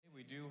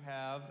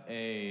have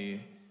a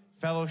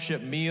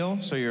fellowship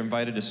meal, so you're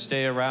invited to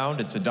stay around.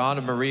 It's a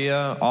Donna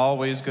Maria,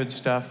 always good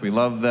stuff. We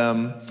love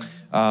them.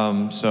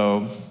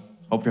 So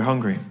hope you're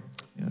hungry.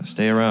 Yeah,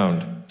 stay around.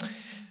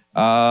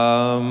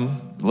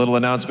 Little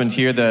announcement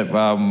here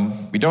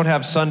that we don't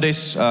have Sunday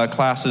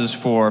classes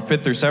for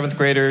 5th through 7th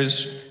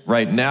graders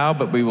right now,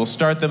 but we will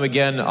start them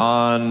again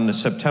on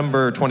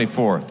September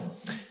 24th.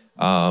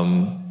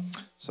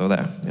 So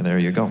there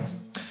you go.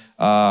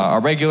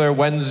 Our regular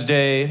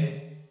Wednesday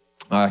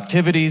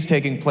activities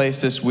taking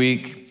place this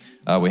week.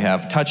 We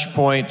have Touch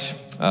Point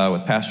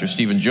with Pastor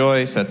Stephen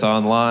Joyce. That's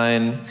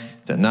online.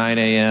 It's at 9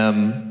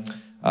 a.m.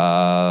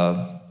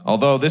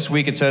 Although this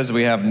week it says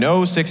we have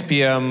no 6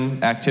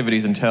 p.m.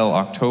 activities until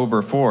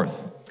October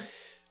 4th.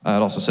 It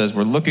also says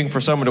we're looking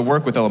for someone to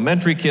work with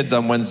elementary kids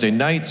on Wednesday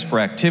nights for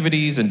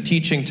activities and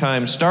teaching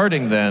time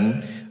starting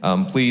then.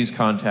 Please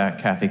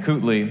contact Kathy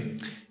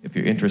Cootley if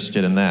you're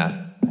interested in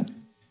that.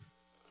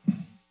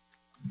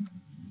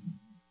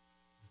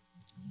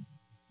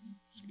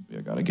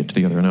 I got to get to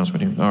the other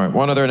announcement here. All right,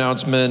 one other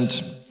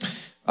announcement.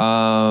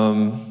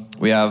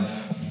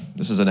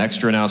 This is an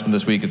extra announcement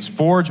this week. It's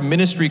Forge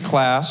Ministry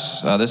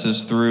class. This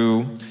is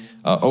through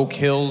Oak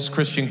Hills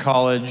Christian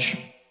College.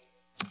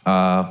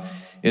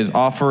 Is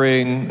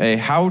offering a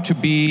how to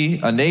be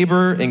a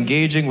neighbor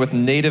engaging with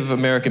Native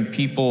American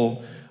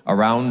people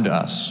around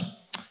us.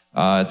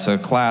 It's a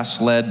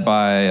class led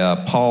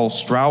by Paul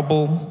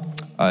Straubel.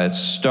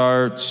 It's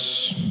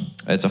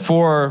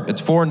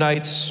 4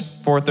 nights,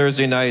 4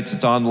 Thursday nights.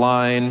 It's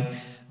online.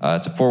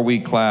 It's a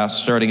 4-week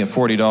class starting at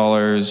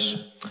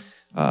 $40.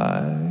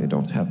 I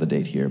don't have the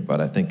date here,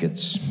 but I think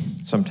it's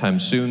sometime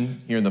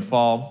soon here in the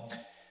fall.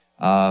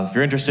 If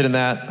you're interested in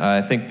that,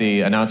 I think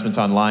the announcement's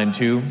online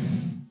too.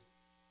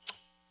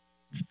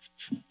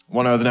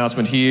 One other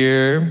announcement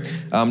here.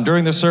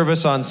 During the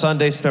service on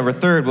Sunday, September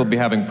 3rd, we'll be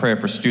having prayer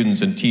for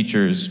students and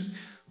teachers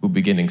who are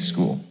beginning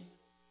school.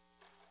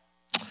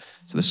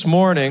 So this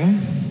morning,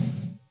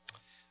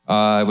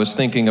 I was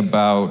thinking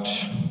about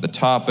the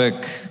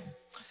topic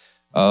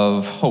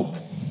of hope.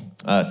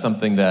 It's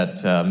something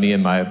that me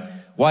and my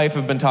wife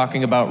have been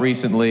talking about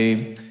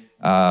recently,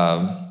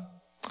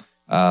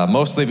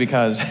 mostly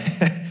because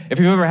if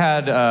you've ever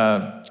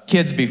had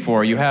kids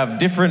before, you have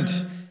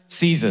different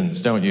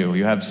seasons, don't you?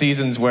 You have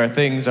seasons where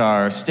things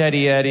are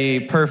steady Eddie,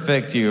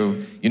 perfect.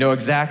 You know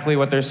exactly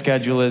what their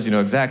schedule is. You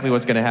know exactly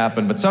what's going to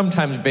happen. But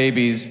sometimes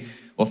babies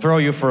will throw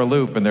you for a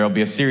loop, and there'll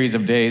be a series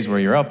of days where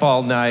you're up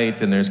all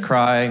night, and there's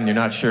crying. You're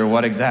not sure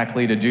what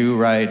exactly to do,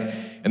 right?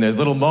 And there's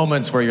little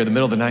moments where you're in the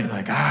middle of the night,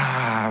 like,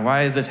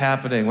 why is this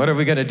happening? What are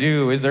we going to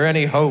do? Is there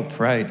any hope,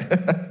 right?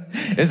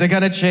 Is it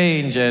going to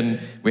change?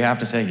 And we have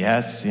to say,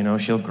 yes,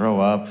 she'll grow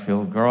up.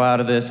 She'll grow out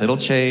of this. It'll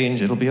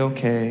change. It'll be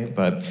okay.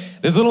 But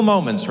there's little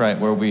moments, right,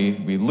 where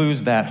we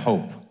lose that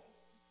hope.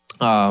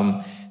 So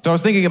I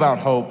was thinking about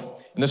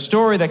hope. And the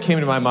story that came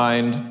to my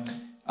mind,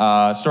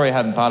 a story I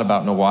hadn't thought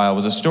about in a while,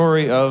 was a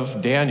story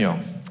of Daniel.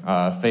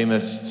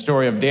 Famous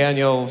story of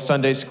Daniel,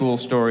 Sunday school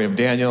story of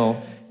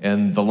Daniel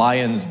and the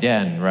lion's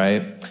den,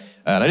 right?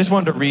 And I just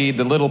wanted to read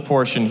the little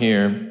portion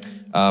here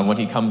when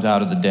he comes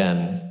out of the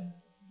den.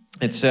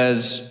 It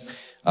says,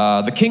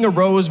 the king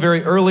arose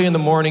very early in the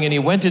morning, and he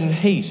went in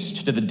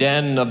haste to the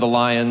den of the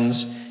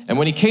lions. And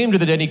when he came to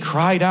the den, he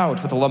cried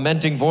out with a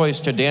lamenting voice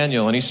to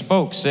Daniel, and he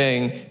spoke,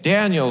 saying,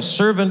 Daniel,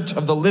 servant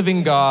of the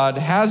living God,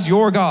 has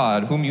your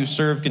God, whom you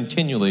serve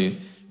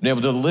continually, been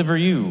able to deliver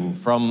you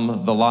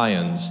from the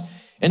lions?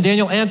 And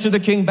Daniel answered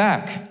the king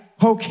back,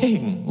 O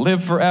king,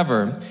 live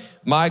forever.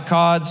 My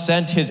God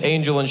sent his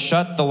angel and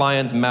shut the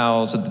lions'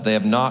 mouths so that they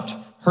have not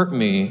hurt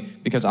me,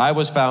 because I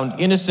was found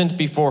innocent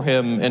before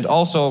him. And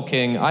also,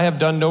 king, I have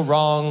done no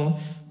wrong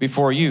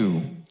before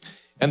you.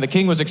 And the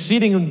king was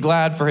exceedingly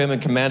glad for him and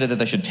commanded that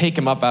they should take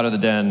him up out of the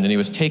den. And he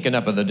was taken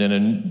up out of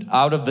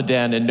the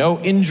den, and no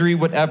injury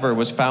whatever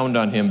was found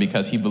on him,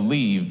 because he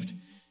believed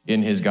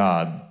in his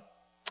God.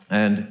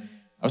 And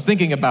I was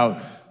thinking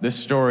about this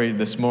story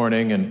this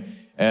morning,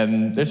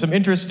 and there's some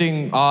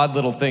interesting, odd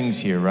little things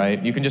here,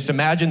 right? You can just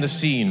imagine the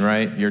scene,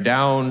 right? You're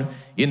down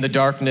in the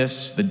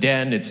darkness, the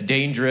den, it's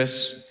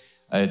dangerous.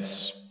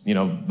 It's,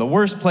 the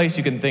worst place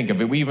you can think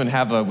of it. We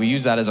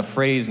use that as a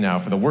phrase now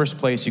for the worst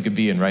place you could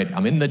be in, right?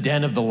 I'm in the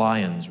den of the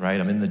lions, right?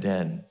 I'm in the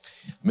den.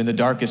 I'm in the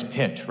darkest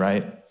pit,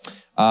 right?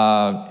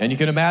 And you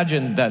can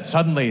imagine that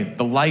suddenly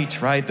the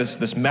light, right?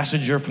 This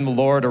messenger from the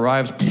Lord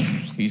arrives.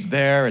 He's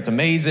there. It's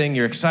amazing.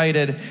 You're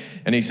excited.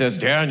 And he says,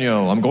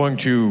 Daniel, I'm going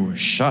to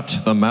shut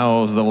the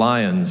mouths of the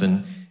lions.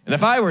 And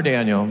if I were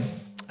Daniel,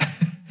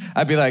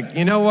 I'd be like,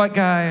 you know what,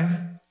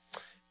 guy?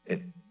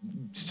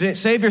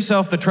 Save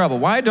yourself the trouble.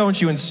 Why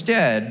don't you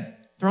instead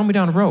throw me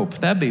down a rope?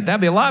 That'd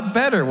be a lot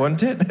better,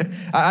 wouldn't it?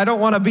 I don't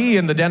want to be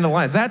in the den of the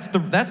lions. That's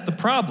the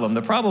problem.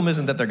 The problem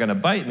isn't that they're going to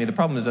bite me. The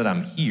problem is that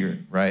I'm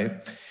here, right?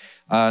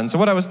 And so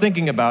what I was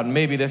thinking about, and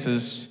maybe this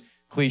is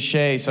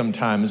cliche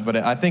sometimes, but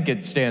I think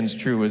it stands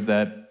true, is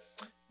that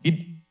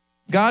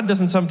God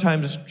doesn't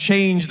sometimes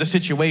change the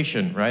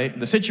situation, right?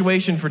 The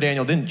situation for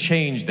Daniel didn't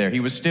change there. He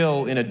was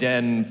still in a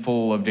den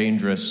full of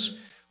dangerous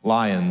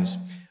lions.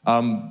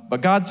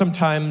 But God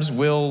sometimes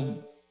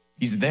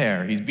he's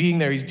there, he's being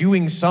there, he's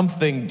doing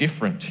something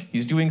different.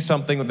 He's doing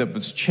something that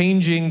was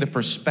changing the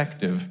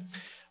perspective.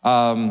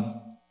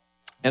 And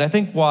I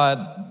think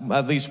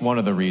at least one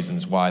of the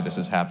reasons why this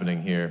is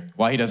happening here,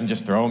 why he doesn't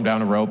just throw him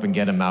down a rope and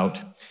get him out,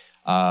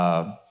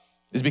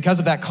 is because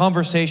of that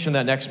conversation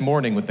that next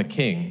morning with the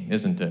king,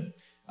 isn't it?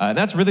 And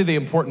that's really the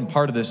important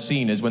part of this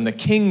scene, is when the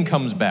king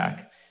comes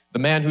back, the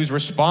man who's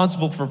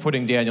responsible for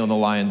putting Daniel in the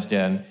lion's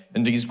den,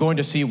 and he's going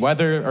to see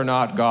whether or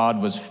not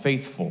God was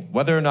faithful,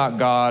 whether or not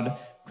God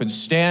could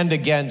stand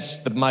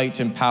against the might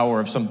and power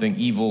of something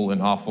evil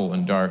and awful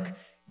and dark.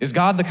 Is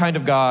God the kind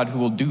of God who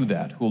will do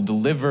that, who will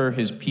deliver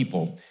his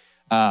people?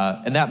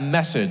 And that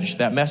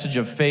message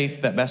of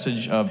faith, that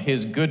message of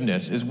his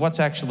goodness is what's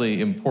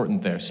actually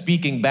important there,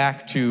 speaking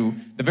back to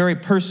the very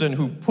person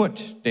who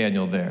put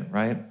Daniel there,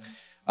 right?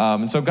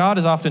 And so God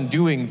is often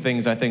doing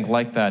things, I think,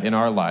 like that in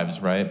our lives,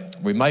 right?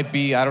 We might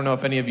be, I don't know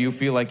if any of you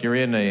feel like you're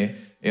in a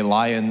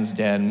lion's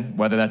den,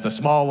 whether that's a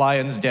small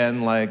lion's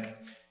den like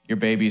your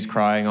baby's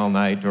crying all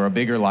night, or a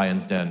bigger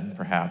lion's den,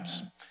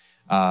 perhaps.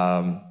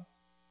 I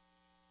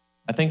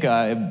think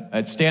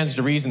it stands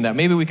to reason that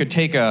maybe we could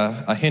take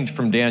a hint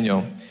from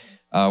Daniel,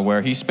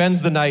 where he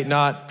spends the night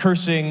not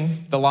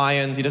cursing the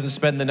lions. He doesn't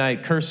spend the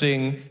night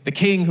cursing the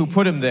king who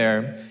put him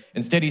there.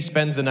 Instead, he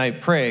spends the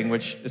night praying,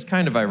 which is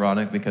kind of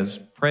ironic because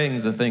praying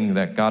is the thing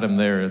that got him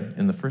there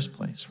in the first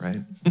place,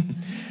 right?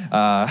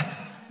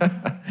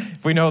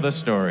 If we know the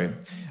story.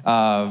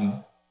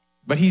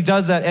 But he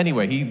does that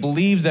anyway. He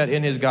believes that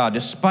in his God,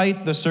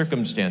 despite the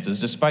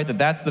circumstances, despite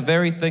that's the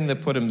very thing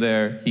that put him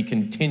there, he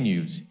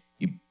continues.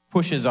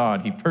 Pushes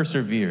on, he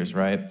perseveres,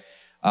 right?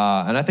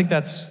 And I think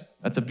that's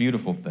a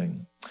beautiful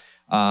thing.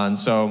 And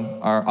so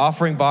our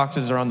offering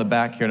boxes are on the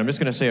back here, and I'm just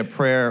going to say a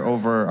prayer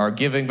over our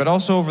giving, but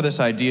also over this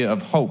idea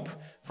of hope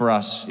for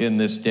us in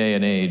this day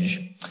and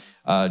age.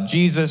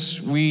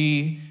 Jesus,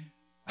 I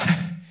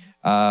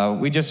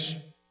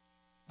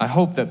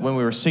hope that when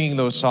we were singing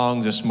those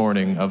songs this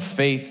morning of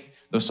faith,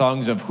 those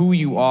songs of who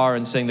you are,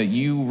 and saying that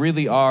you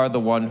really are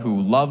the one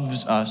who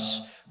loves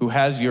us, who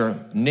has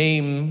your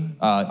name,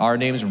 our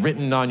names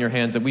written on your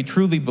hands, that we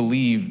truly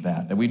believe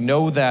that we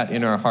know that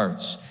in our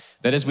hearts,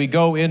 that as we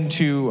go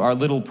into our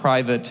little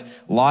private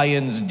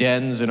lion's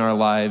dens in our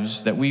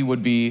lives, that we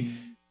would be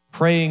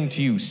praying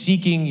to you,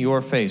 seeking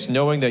your face,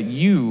 knowing that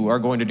you are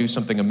going to do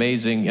something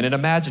amazing in an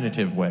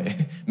imaginative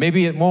way.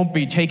 Maybe it won't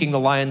be taking the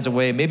lions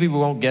away, maybe we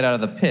won't get out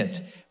of the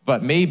pit,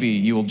 but maybe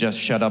you will just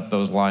shut up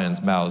those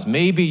lions' mouths.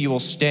 Maybe you will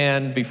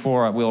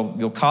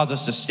you'll cause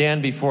us to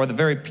stand before the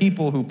very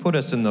people who put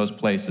us in those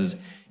places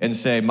and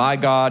say, my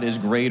God is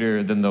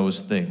greater than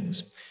those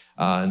things.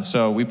 And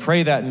so we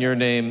pray that in your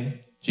name,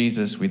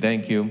 Jesus. We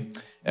thank you.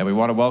 And we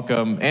want to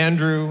welcome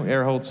Andrew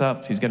Erholtz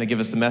up. He's going to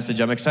give us the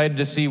message. I'm excited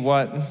to see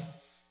what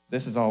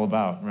this is all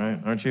about, right?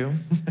 Aren't you?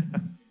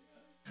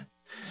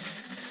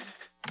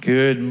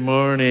 Good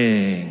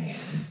morning.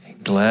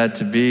 Glad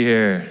to be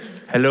here.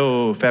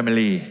 Hello,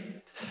 family.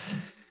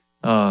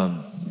 We're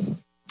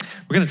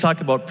going to talk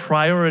about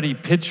priority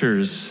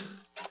pictures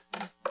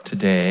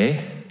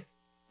today.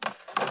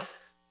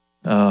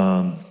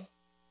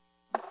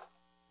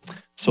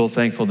 So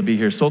thankful to be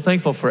here. So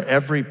thankful for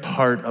every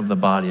part of the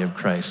body of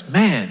Christ.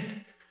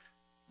 Man,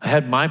 I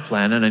had my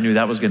plan and I knew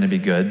that was going to be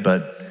good,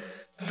 but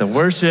the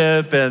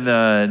worship and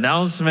the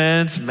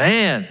announcements,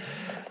 man,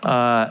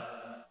 I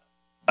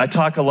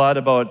talk a lot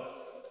about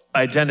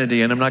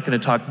identity, and I'm not going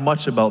to talk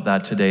much about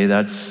that today.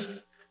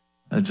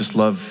 I just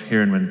love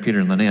hearing when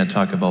Peter and Linnea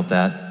talk about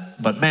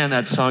that. But man,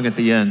 that song at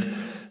the end,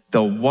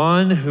 the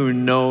one who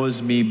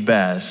knows me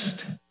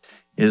best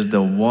is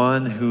the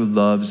one who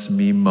loves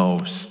me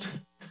most.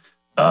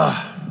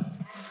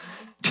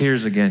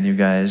 Tears again, you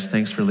guys.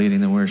 Thanks for leading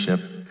the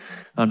worship.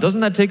 Doesn't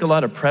that take a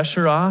lot of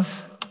pressure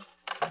off?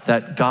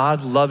 That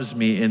God loves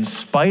me in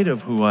spite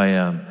of who I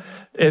am.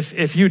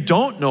 If you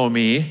don't know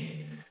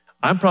me,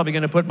 I'm probably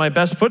going to put my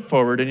best foot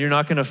forward, and you're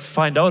not going to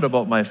find out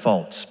about my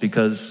faults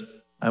because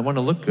I want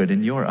to look good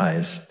in your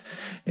eyes.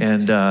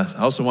 And I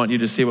also want you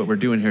to see what we're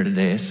doing here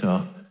today.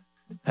 So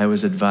I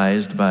was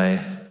advised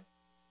by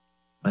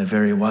my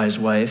very wise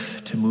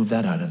wife to move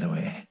that out of the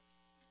way.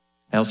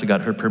 I also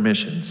got her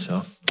permission.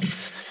 So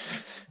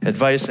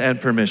advice and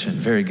permission.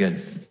 Very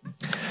good.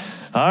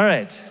 All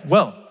right.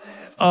 Well,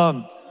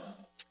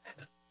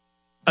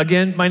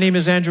 again, my name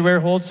is Andrew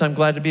Erholtz. I'm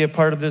glad to be a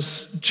part of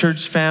this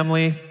church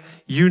family.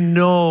 You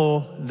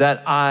know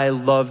that I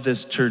love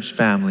this church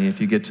family if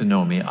you get to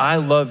know me. I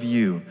love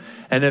you.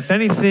 And if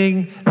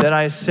anything that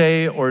I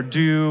say or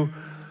do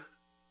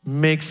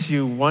makes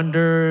you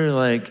wonder,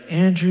 like,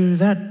 Andrew,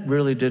 that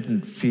really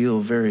didn't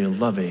feel very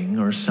loving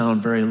or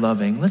sound very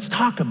loving, let's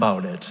talk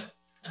about it.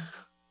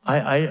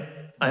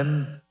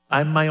 I'm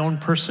my own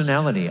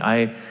personality.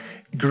 I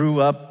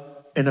grew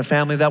up in a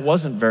family that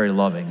wasn't very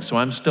loving, so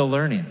I'm still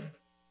learning.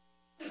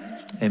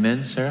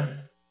 Amen, Sarah?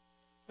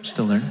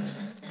 Still learning?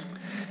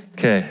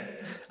 Okay,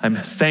 I'm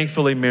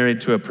thankfully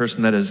married to a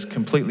person that is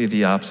completely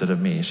the opposite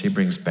of me. She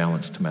brings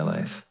balance to my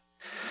life.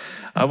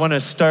 I want to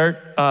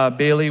start,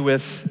 Bailey,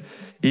 with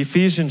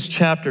Ephesians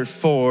chapter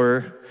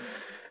 4,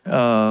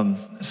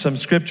 some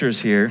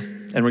scriptures here,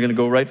 and we're going to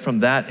go right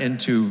from that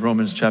into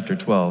Romans chapter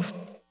 12.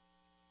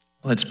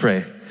 Let's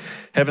pray.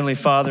 Heavenly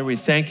Father, we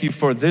thank you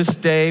for this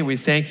day. We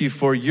thank you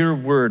for your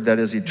word that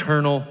is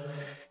eternal.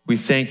 We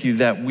thank you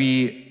that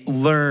we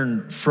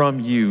learn from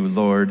you,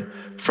 Lord,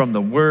 from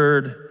the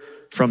word,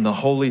 from the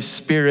Holy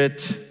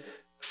Spirit,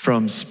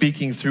 from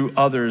speaking through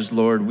others,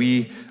 Lord.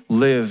 We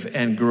live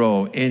and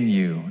grow in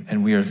you,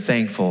 and we are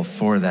thankful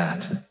for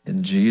that.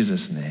 In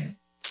Jesus' name,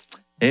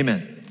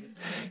 amen.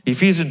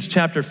 Ephesians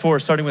chapter 4,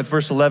 starting with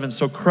verse 11.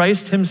 So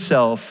Christ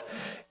himself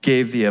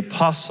gave the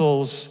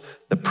apostles,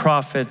 the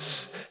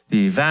prophets,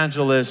 the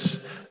evangelists,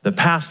 the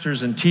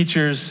pastors and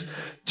teachers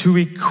to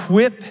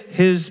equip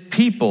his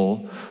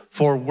people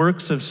for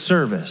works of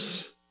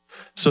service,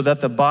 so that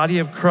the body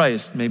of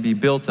Christ may be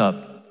built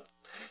up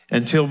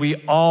until we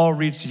all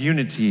reach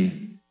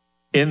unity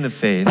in the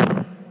faith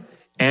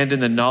and in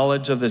the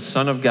knowledge of the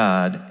Son of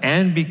God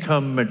and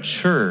become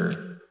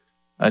mature,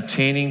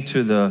 attaining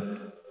to the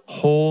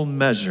whole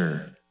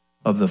measure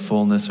of the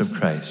fullness of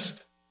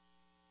Christ.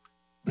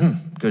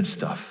 Good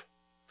stuff.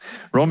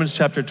 Romans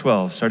chapter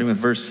 12, starting with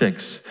verse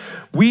 6.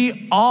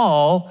 We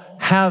all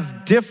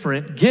have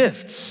different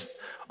gifts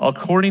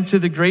according to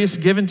the grace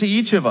given to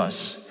each of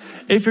us.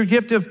 If your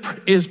gift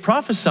is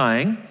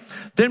prophesying,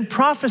 then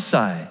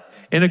prophesy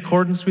in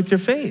accordance with your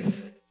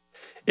faith.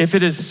 If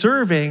it is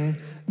serving,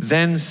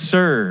 then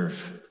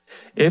serve.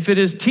 If it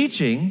is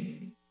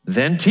teaching,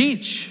 then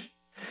teach.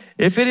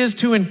 If it is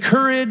to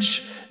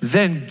encourage,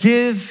 then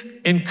give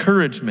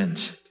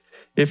encouragement.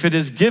 If it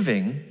is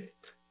giving,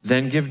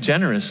 then give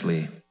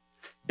generously.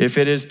 If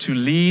it is to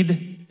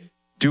lead,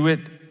 do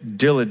it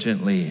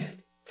diligently.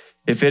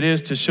 If it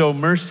is to show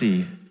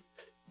mercy,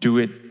 do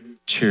it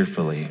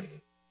cheerfully.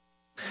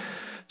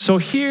 So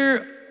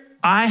here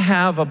I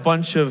have a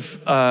bunch of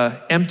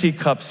empty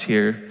cups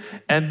here,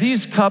 and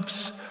these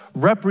cups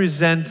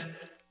represent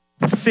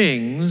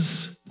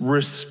things,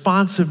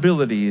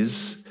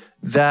 responsibilities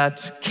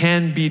that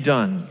can be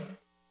done.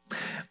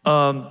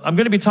 I'm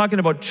going to be talking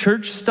about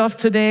church stuff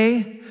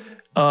today,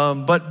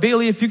 but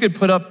Bailey, if you could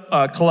put up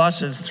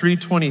Colossians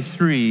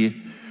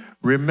 3:23,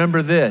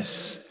 remember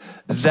this,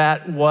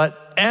 that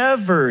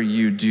whatever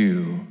you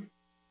do,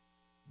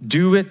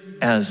 do it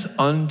as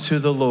unto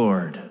the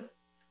Lord.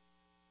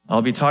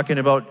 I'll be talking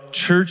about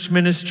church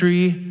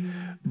ministry,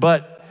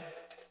 but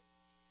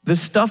the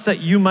stuff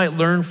that you might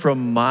learn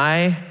from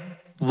my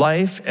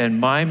life and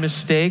my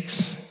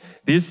mistakes,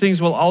 these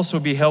things will also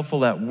be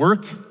helpful at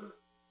work,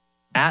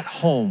 at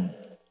home,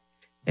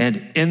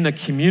 and in the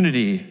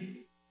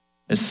community,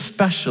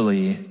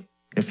 especially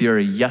if you're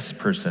a yes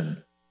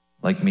person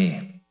like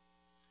me.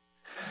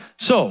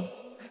 So,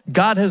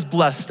 God has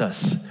blessed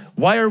us.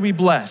 Why are we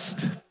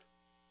blessed?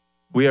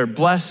 We are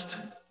blessed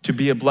to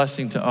be a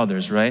blessing to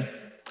others, right?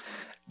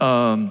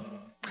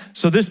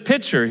 So this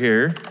picture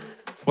here,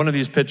 one of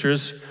these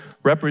pictures,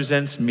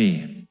 represents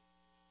me.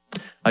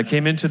 I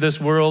came into this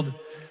world,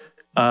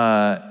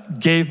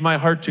 gave my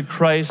heart to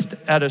Christ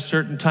at a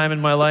certain time in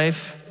my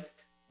life,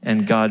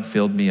 and God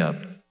filled me up.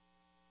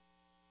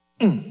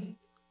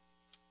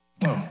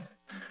 Oh,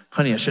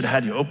 honey, I should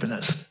have had you open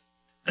this.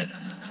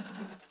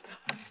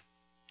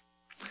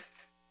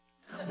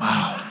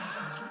 Wow.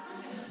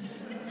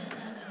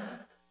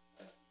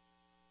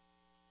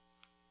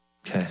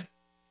 Okay.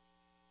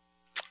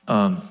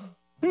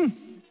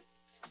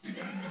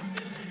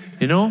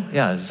 You know,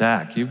 yeah,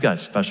 Zach, you've got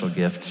special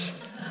gifts.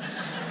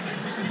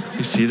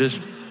 You see this?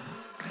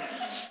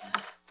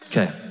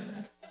 Okay.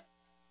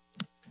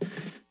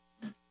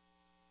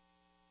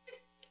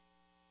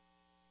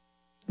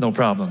 No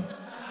problem.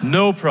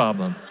 No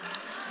problem.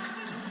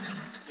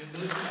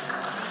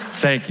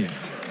 Thank you.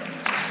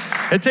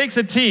 It takes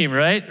a team,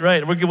 right?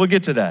 Right, we'll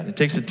get to that. It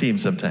takes a team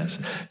sometimes.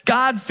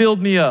 God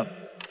filled me up.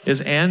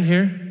 Is Ann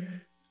here?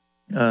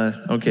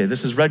 Okay,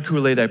 this is red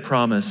Kool-Aid, I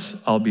promise.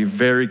 I'll be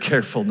very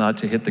careful not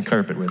to hit the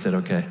carpet with it,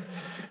 okay?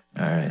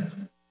 All right.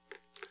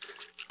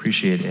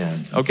 Appreciate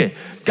Ann. Okay,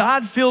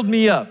 God filled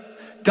me up.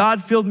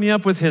 God filled me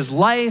up with his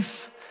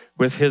life,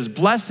 with his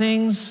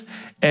blessings,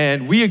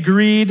 and we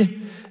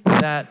agreed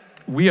that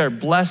we are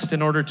blessed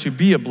in order to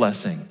be a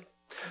blessing.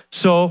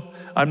 So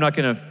I'm not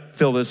going to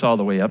fill this all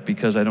the way up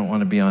because I don't want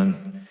to be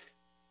on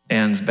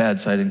Ann's bad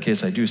side in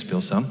case I do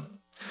spill some.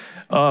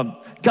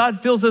 God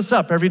fills us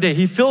up every day.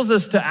 He fills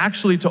us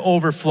to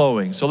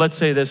overflowing. So let's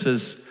say this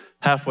is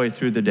halfway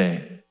through the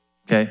day,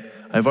 okay?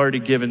 I've already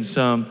given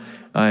some.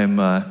 I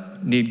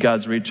need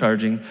God's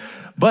recharging.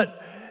 But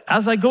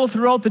as I go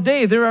throughout the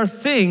day, there are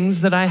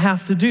things that I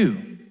have to do.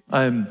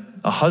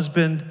 I'm a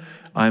husband.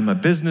 I'm a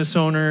business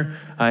owner.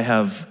 I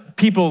have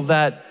people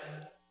that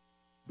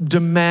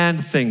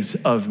demand things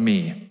of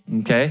me,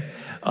 okay?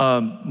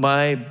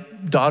 My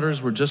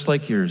daughters were just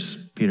like yours,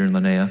 Peter and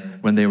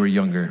Linnea, when they were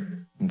younger.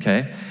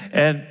 Okay?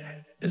 And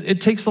it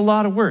takes a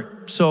lot of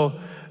work. So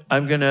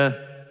I'm going to,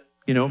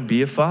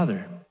 be a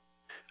father.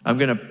 I'm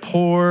going to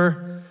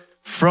pour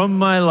from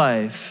my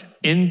life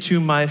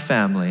into my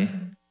family,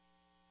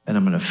 and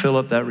I'm going to fill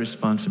up that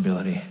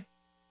responsibility.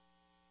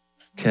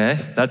 Okay,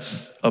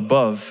 that's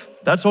above.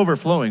 That's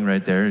overflowing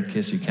right there, in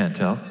case you can't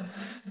tell.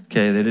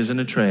 Okay, that is in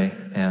a tray,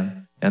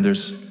 and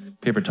there's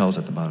paper towels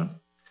at the bottom.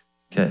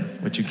 Okay,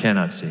 which you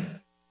cannot see.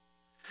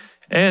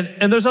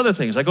 And there's other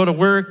things. I go to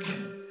work.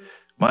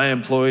 My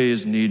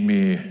employees need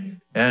me.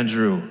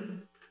 Andrew,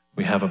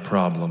 we have a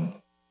problem.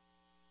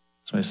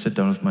 So I sit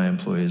down with my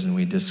employees and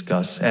we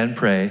discuss and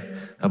pray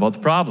about the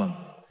problem.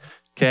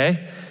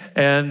 Okay?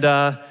 And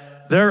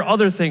there are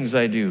other things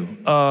I do.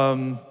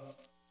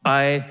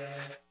 I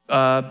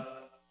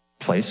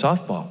play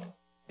softball.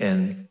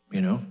 And,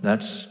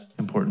 that's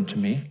important to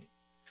me.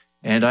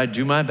 And I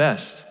do my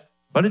best.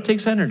 But it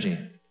takes energy.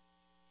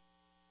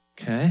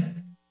 Okay?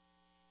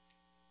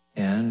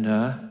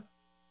 And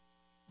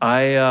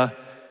I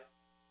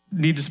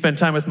need to spend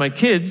time with my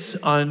kids.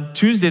 On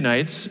Tuesday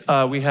nights,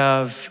 we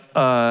have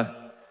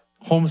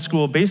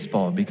homeschool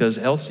baseball because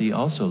Elsie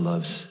also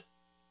loves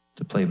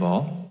to play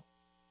ball.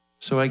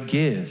 So I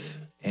give,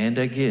 and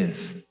I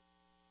give,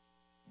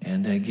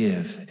 and I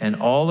give. And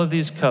all of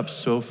these cups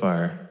so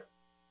far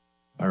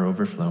are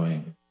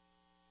overflowing.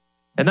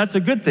 And that's a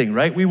good thing,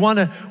 right? We want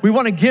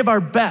to give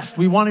our best.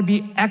 We want to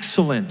be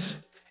excellent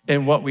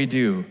in what we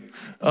do.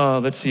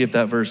 Let's see if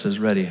that verse is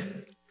ready.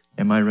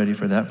 Am I ready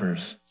for that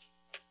verse?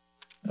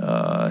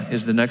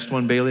 Is the next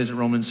one, Bailey? Is it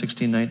Romans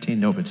 16:19?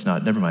 Nope, it's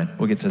not. Never mind.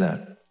 We'll get to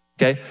that.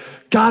 Okay?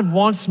 God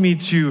wants me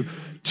to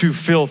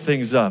fill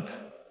things up.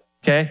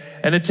 Okay?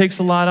 And it takes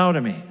a lot out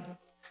of me.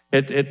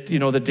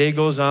 The day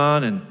goes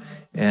on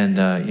and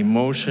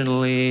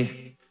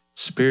emotionally,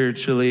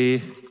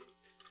 spiritually,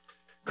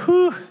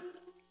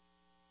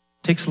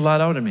 takes a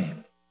lot out of me.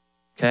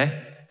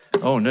 Okay?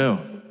 Oh no.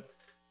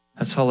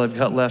 That's all I've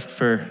got left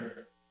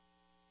for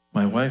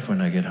my wife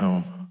when I get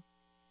home.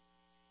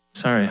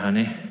 Sorry,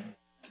 honey.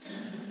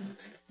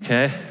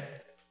 Okay?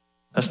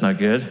 That's not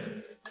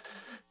good.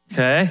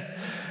 Okay?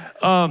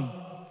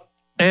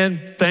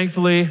 And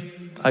thankfully,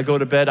 I go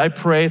to bed, I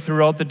pray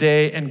throughout the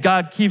day, and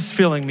God keeps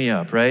filling me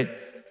up, right?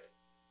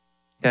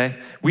 Okay?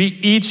 We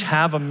each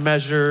have a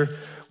measure.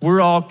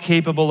 We're all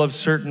capable of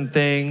certain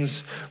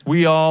things.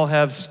 We all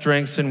have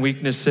strengths and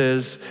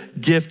weaknesses,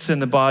 gifts in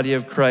the body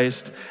of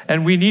Christ,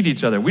 and we need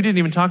each other. We didn't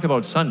even talk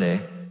about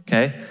Sunday,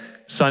 okay?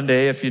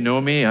 Sunday, if you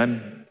know me,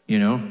 I'm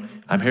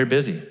here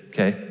busy,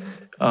 okay?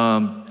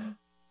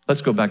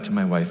 Let's go back to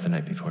my wife the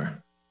night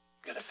before.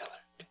 Gotta fill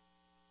her.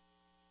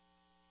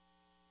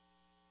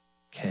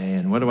 Okay,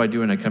 and what do I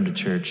do when I come to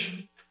church?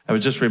 I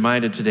was just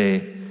reminded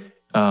today,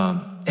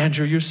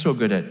 Andrew, you're so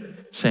good at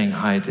saying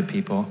hi to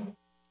people.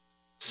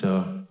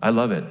 So I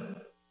love it.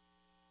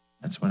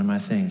 That's one of my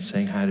things,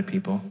 saying hi to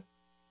people.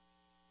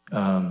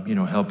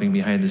 Helping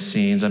behind the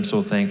scenes. I'm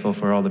so thankful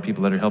for all the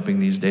people that are helping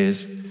these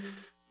days.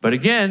 But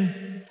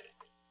again,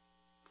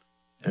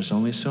 there's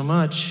only so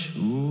much.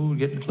 Ooh,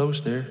 getting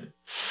close there.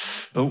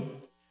 Oh,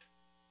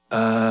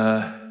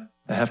 I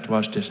have to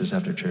wash dishes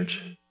after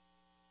church.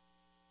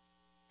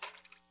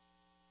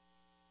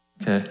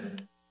 Okay.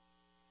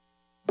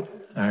 All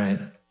right.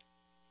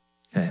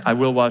 Okay, I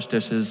will wash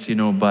dishes,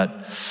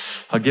 but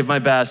I'll give my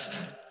best.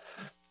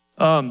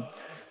 I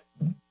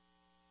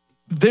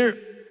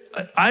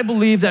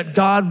believe that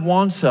God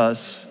wants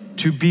us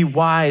to be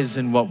wise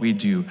in what we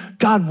do.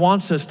 God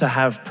wants us to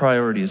have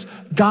priorities.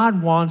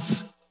 God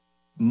wants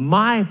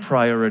my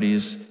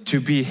priorities to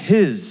be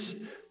his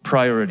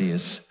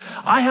priorities.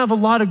 I have a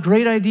lot of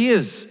great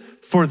ideas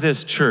for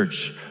this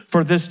church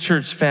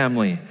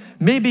family.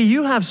 Maybe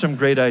you have some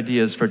great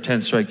ideas for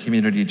Tenstrike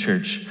Community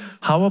Church.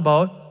 How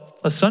about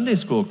a Sunday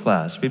school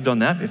class? We've done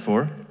that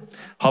before.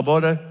 How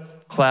about a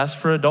class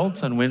for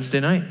adults on Wednesday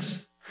nights?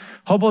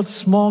 How about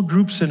small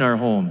groups in our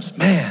homes?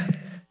 Man,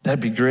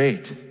 that'd be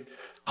great.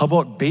 How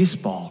about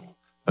baseball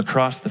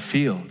across the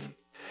field?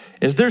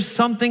 Is there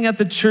something at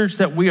the church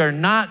that we are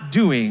not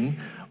doing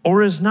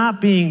or is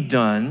not being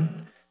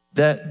done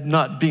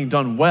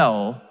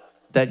well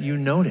that you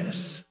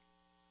notice?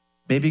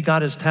 Maybe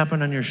God is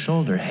tapping on your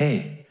shoulder.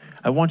 Hey,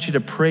 I want you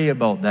to pray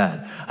about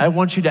that. I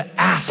want you to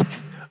ask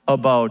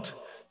about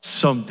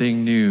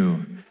something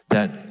new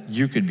that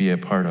you could be a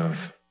part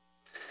of.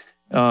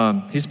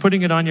 He's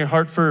putting it on your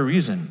heart for a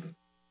reason.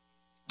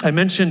 I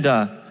mentioned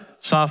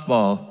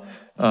softball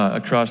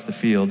across the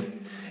field,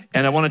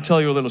 and I want to tell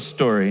you a little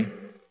story.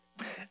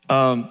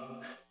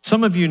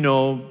 Some of you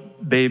know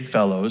Babe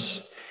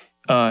Fellows.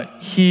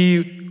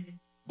 He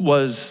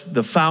was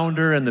the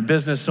founder and the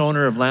business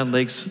owner of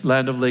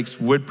Land of Lakes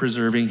Wood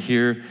Preserving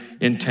here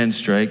in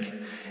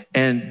Tenstrike.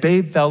 And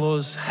Babe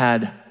Fellows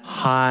had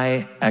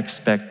high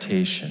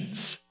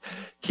expectations.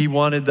 He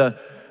wanted the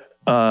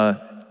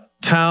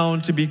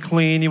town to be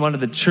clean. He wanted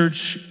the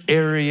church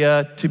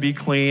area to be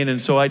clean.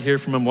 And so I'd hear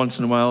from him once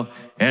in a while,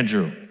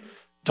 Andrew,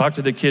 talk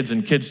to the kids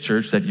in kids'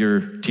 church that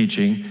you're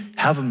teaching.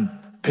 Have them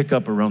pick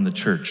up around the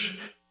church.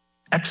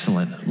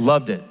 Excellent.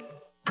 Loved it.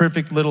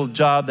 Perfect little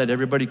job that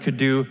everybody could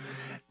do.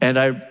 And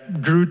I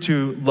grew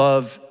to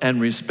love and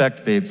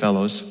respect Babe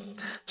Fellows.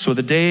 So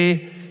the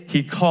day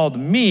he called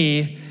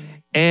me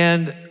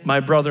and my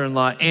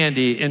brother-in-law,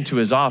 Andy, into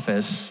his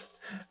office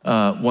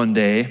one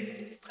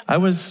day, I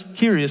was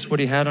curious what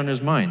he had on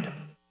his mind.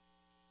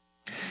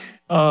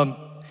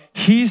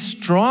 He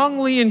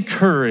strongly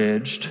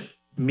encouraged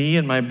me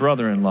and my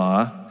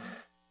brother-in-law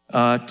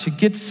to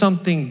get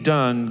something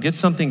done, get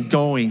something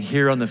going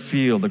here on the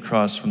field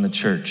across from the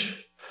church.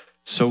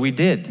 So we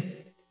did.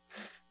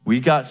 We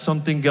got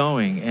something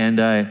going, and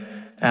I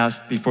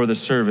asked before the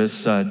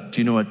service, do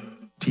you know what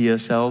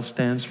TSL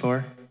stands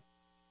for?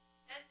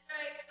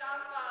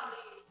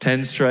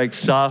 Tenstrike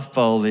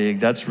Softball League,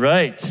 that's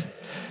right.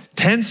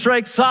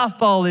 Tenstrike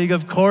Softball League,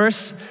 of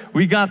course.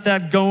 We got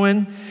that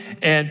going.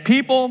 And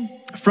people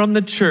from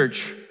the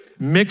church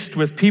mixed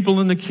with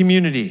people in the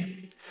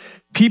community.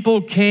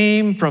 People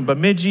came from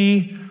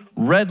Bemidji,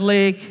 Red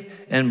Lake,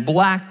 and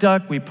Black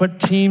Duck. We put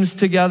teams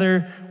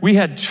together. We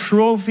had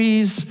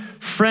trophies,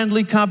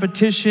 friendly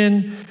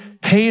competition,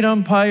 paid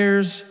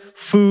umpires,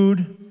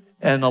 food,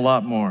 and a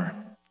lot more.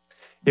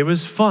 It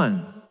was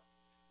fun,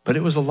 but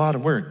it was a lot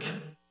of work.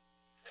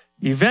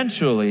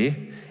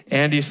 Eventually,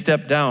 Andy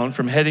stepped down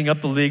from heading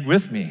up the league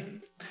with me.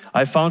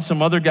 I found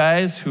some other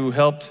guys who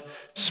helped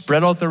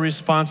spread out the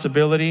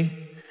responsibility.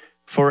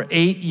 For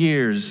 8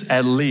 years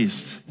at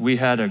least, we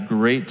had a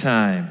great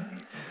time.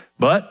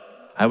 But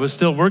I was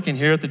still working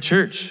here at the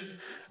church.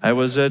 I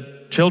was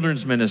a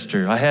children's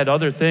minister. I had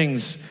other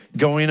things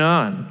going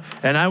on.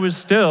 And I was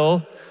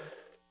still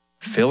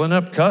filling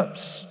up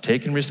cups,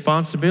 taking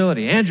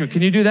responsibility. Andrew,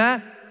 can you do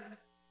that?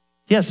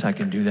 Yes, I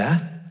can do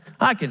that.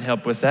 I can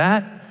help with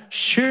that.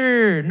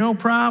 Sure, no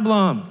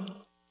problem.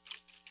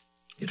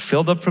 Get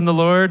filled up from the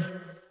Lord.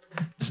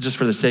 This is just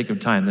for the sake of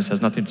time. This has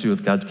nothing to do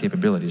with God's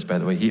capabilities, by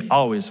the way. He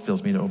always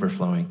fills me to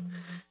overflowing.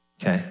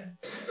 Okay,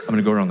 I'm going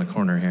to go around the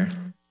corner here.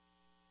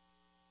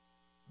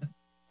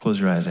 Close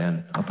your eyes,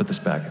 Ann. I'll put this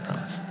back, I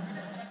promise.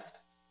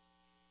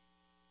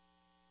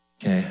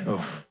 Okay,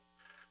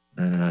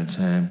 running out of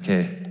time.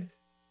 Okay,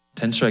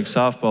 Tenstrike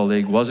Softball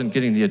League wasn't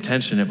getting the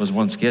attention it was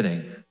once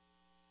getting.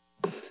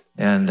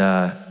 And,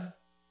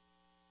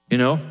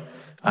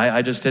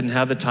 I just didn't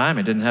have the time.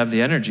 I didn't have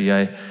the energy.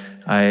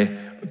 I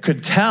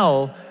could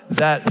tell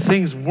that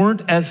things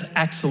weren't as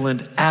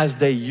excellent as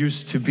they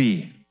used to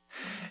be.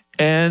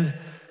 And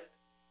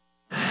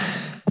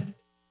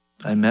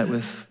I met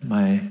with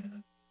my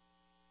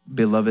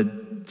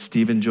beloved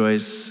Stephen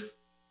Joyce,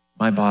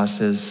 my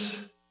bosses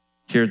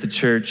here at the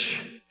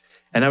church,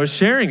 and I was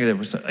sharing it. It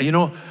was,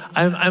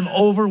 I'm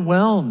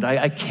overwhelmed.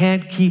 I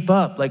can't keep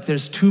up. Like,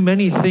 there's too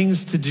many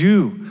things to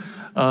do.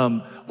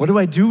 What do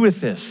I do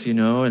with this?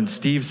 And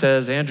Steve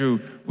says, Andrew,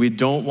 we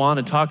don't want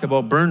to talk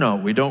about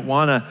burnout. We don't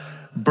want to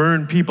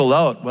burn people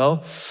out.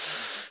 Well,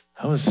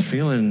 I was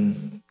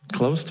feeling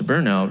close to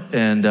burnout.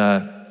 And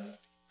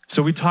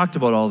so we talked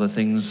about all the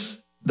things,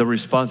 the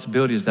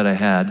responsibilities that I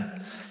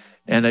had.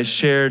 And I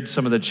shared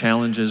some of the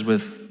challenges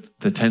with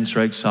the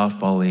Tenstrike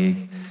Softball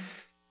League.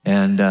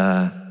 And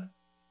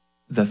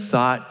the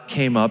thought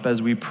came up as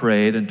we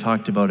prayed and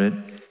talked about it.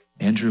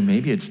 Andrew,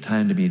 maybe it's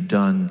time to be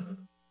done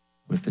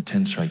with the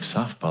Tenstrike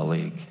Softball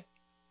League.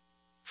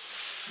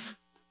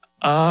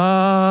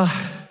 Well,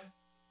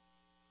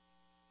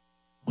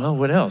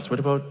 what else? What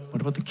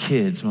about the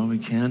kids? Well, we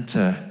can't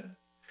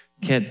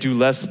do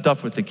less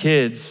stuff with the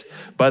kids.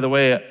 By the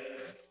way,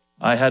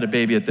 I had a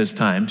baby at this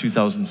time,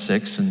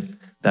 2006, and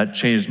that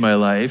changed my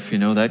life.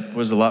 That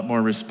was a lot more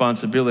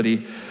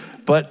responsibility.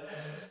 But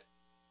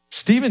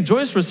Steve and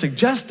Joyce were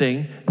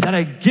suggesting that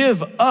I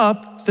give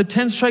up the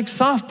Tenstrike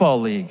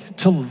Softball League,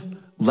 to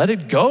let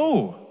it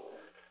go.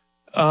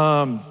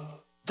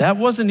 That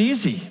wasn't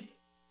easy.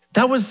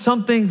 That was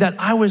something that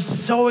I was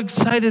so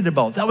excited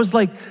about. That was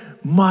like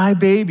my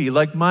baby,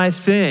 like my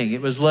thing.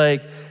 It was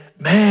like,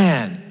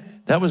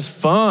 man, that was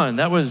fun.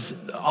 That was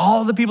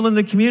all the people in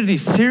the community.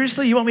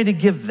 Seriously, you want me to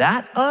give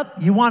that up?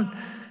 You want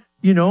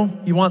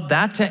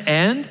that to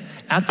end?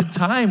 At the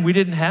time, we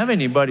didn't have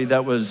anybody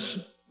that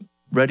was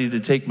ready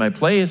to take my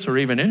place or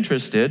even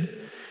interested.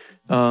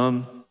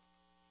 That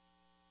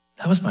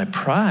was my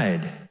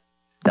pride.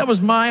 That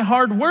was my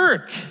hard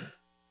work.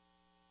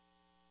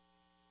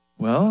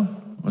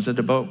 Well, was it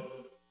about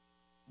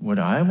what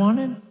I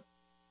wanted?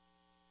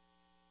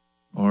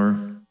 Or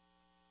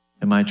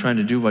am I trying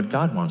to do what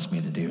God wants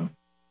me to do?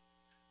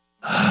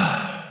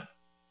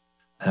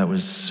 That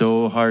was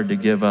so hard to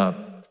give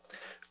up.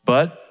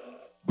 But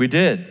we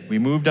did. We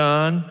moved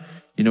on.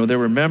 There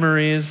were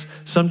memories.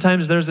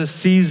 Sometimes there's a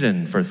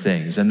season for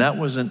things, and that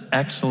was an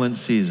excellent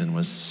season. It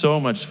was so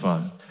much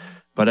fun.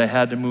 But I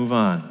had to move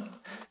on.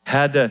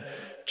 Had to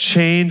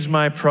change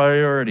my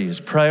priorities.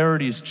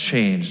 Priorities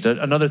changed.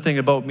 Another thing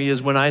about me is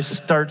when I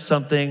start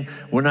something,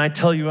 when I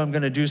tell you I'm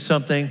going to do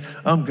something,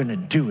 I'm going to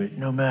do it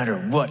no matter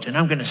what. And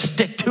I'm going to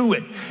stick to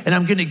it. And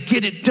I'm going to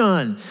get it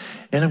done.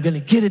 And I'm going to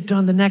get it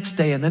done the next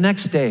day and the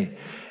next day.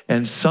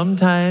 And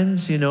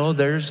sometimes,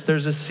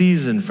 there's a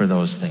season for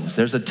those things.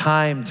 There's a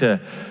time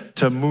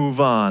to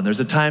move on. There's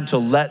a time to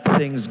let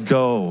things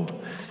go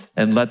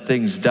and let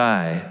things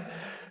die.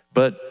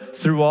 But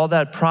through all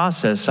that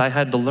process, I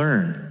had to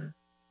learn.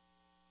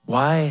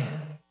 Why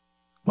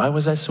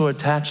was I so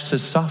attached to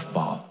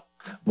softball?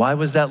 Why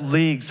was that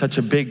league such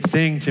a big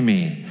thing to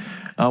me?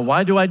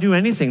 Why do I do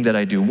anything that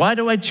I do? Why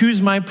do I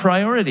choose my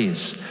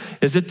priorities?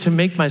 Is it to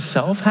make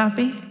myself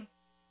happy?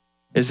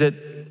 Is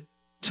it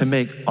to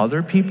make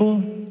other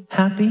people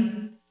happy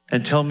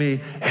and tell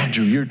me,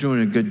 Andrew, you're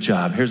doing a good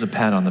job. Here's a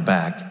pat on the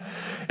back.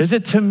 Is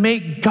it to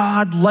make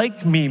God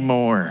like me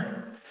more?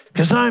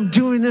 Because I'm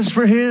doing this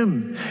for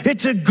him.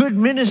 It's a good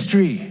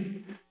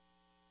ministry.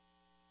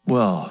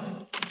 Well,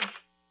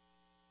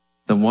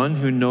 the one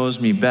who knows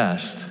me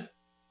best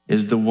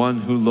is the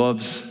one who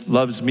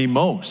loves me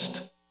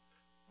most.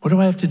 What do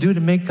I have to do to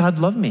make God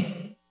love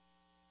me?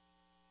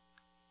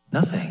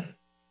 Nothing.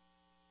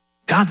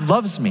 God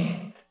loves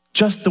me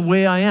just the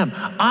way I am.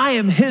 I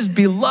am his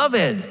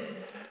beloved.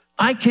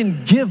 I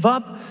can give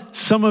up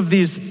some of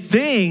these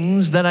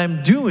things that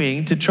I'm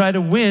doing to try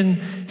to win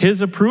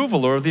his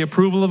approval or the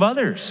approval of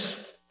others.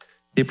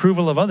 The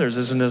approval of others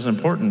isn't as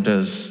important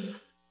as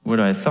what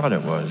I thought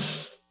it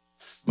was.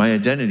 My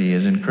identity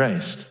is in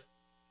Christ,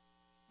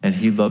 and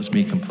he loves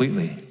me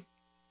completely.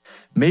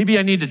 Maybe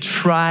I need to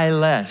try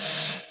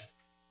less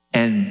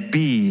and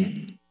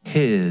be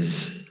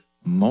his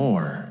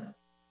more.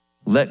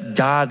 Let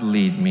God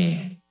lead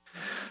me.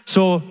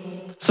 So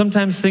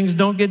sometimes things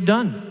don't get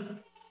done.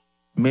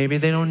 Maybe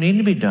they don't need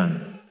to be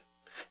done.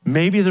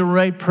 Maybe the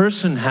right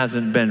person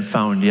hasn't been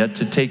found yet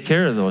to take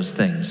care of those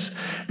things.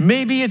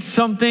 Maybe it's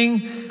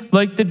something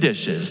like the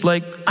dishes.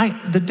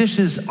 The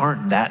dishes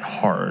aren't that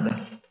hard.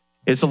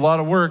 It's a lot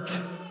of work,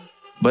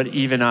 but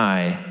even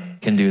I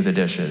can do the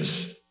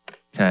dishes.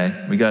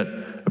 Okay? We got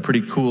a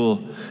pretty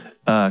cool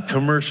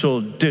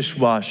commercial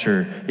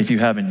dishwasher. If you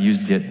haven't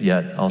used it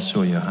yet, I'll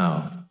show you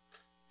how.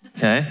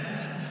 Okay?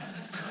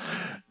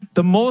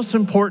 The most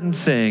important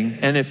thing,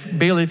 and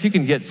Bailey, if you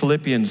can get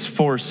Philippians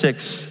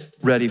 4:6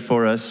 ready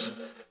for us,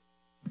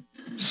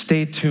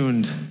 stay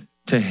tuned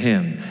to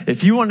him.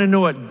 If you want to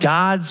know what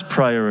God's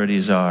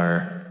priorities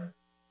are,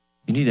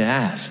 you need to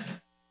ask.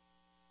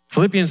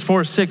 Philippians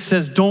 4:6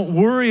 says, don't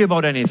worry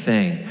about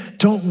anything.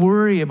 Don't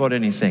worry about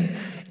anything.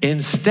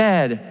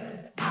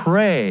 Instead,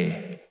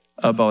 pray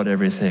about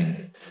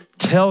everything.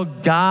 Tell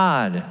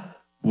God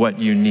what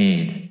you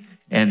need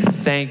and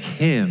thank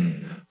him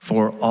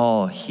for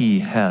all he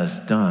has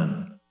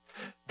done.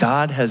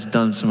 God has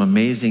done some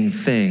amazing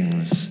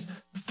things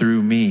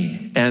through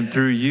me and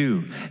through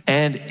you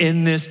and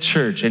in this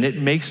church, and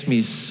it makes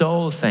me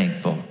so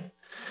thankful.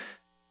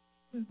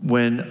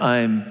 When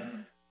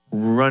I'm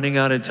running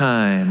out of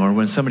time or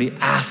when somebody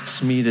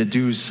asks me to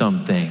do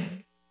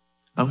something,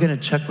 I'm going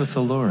to check with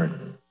the Lord.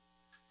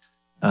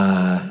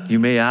 You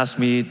may ask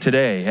me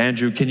today,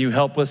 Andrew, can you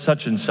help with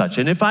such and such?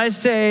 And if I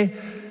say,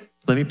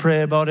 let me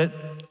pray about it,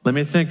 let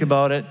me think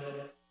about it,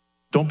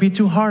 don't be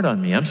too hard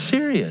on me. I'm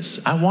serious.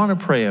 I want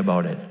to pray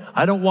about it.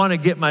 I don't want to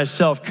get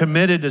myself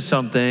committed to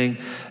something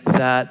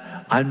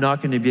that I'm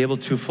not going to be able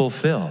to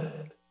fulfill.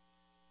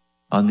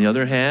 On the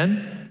other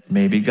hand,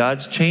 maybe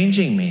God's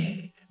changing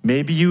me.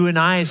 Maybe you and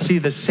I see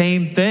the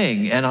same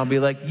thing, and I'll be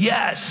like,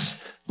 yes,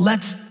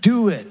 let's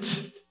do it.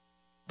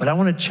 But I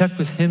want to check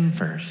with him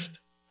first.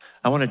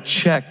 I want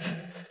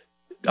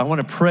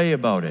to pray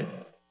about it.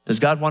 Does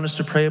God want us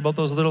to pray about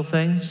those little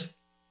things?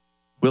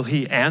 Will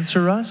he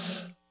answer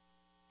us?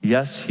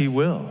 Yes, he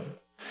will.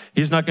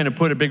 He's not going to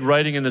put a big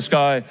writing in the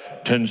sky,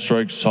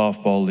 Tenstrike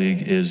softball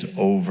league is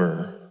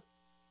over.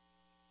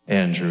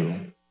 Andrew,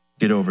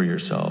 get over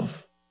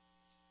yourself.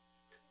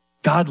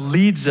 God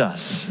leads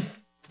us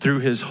through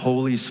his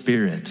Holy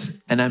Spirit,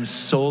 and I'm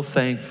so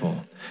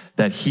thankful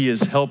that he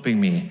is helping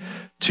me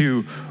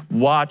to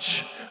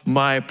watch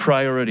my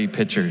priority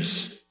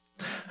pictures.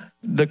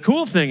 The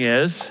cool thing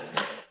is,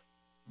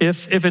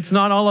 if it's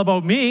not all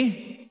about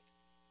me,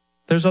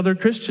 there's other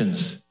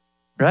Christians,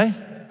 right?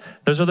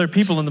 There's other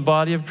people in the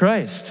body of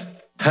Christ.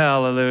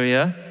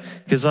 Hallelujah.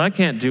 Because I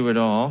can't do it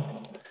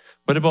all.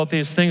 What about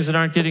these things that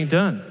aren't getting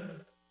done?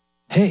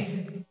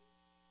 Hey,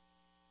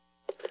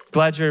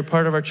 glad you're a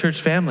part of our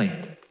church family.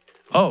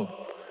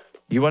 Oh,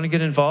 you want to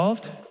get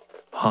involved?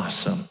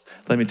 Awesome.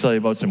 Let me tell you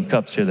about some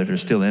cups here that are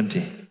still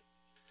empty.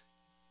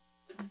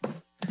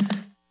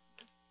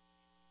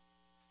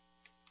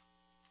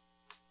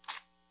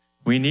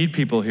 We need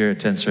people here at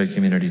Tenstrike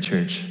Community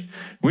Church.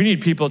 We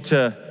need people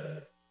to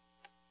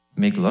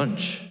make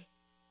lunch.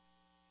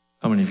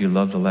 How many of you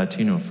love the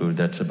Latino food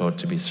that's about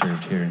to be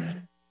served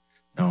here?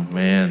 Oh,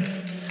 man.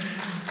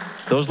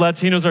 Those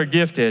Latinos are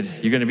gifted.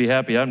 You're going to be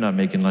happy I'm not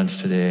making lunch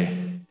today.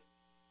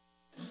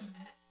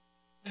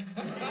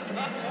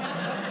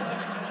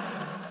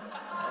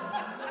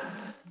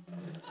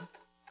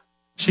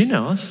 She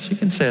knows. She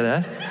can say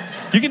that.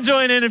 You can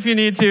join in if you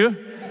need to.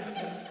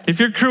 If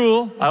you're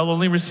cruel, I'll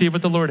only receive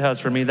what the Lord has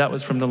for me. That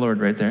was from the Lord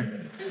right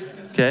there.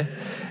 Okay?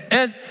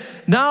 And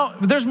now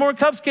there's more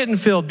cups getting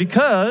filled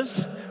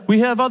because we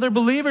have other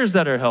believers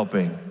that are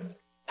helping.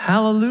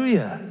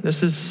 Hallelujah.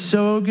 This is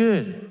so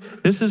good.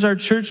 This is our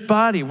church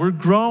body. We're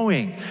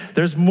growing.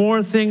 There's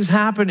more things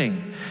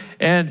happening.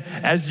 And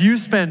as you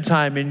spend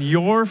time in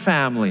your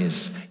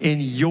families, in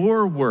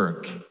your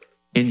work,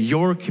 in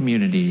your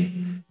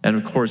community, and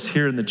of course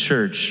here in the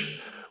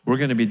church, we're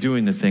going to be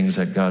doing the things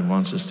that God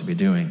wants us to be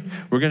doing.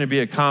 We're going to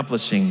be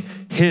accomplishing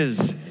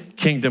his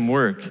kingdom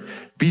work.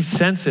 Be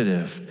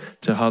sensitive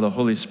to how the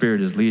Holy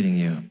Spirit is leading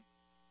you.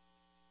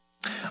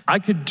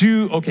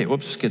 Getting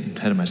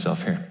ahead of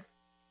myself here.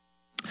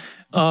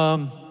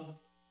 I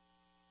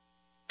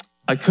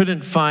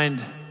couldn't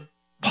find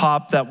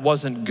pop that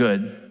wasn't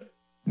good,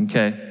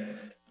 okay?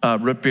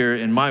 Root beer,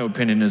 in my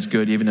opinion, is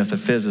good, even if the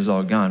fizz is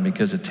all gone,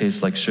 because it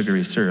tastes like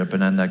sugary syrup,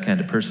 and I'm that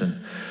kind of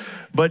person.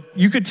 But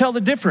you could tell the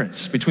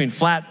difference between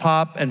flat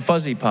pop and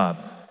fuzzy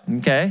pop,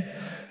 okay?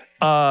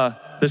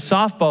 The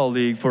softball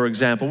league, for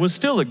example, was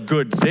still a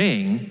good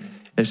thing.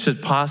 It's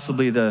just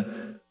possibly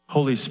the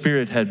Holy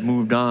Spirit had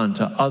moved on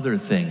to other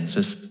things.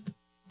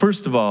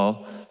 First of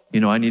all,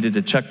 I needed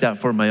to check that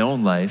for my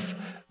own life,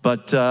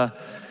 but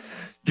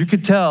you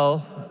could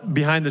tell,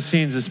 behind the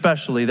scenes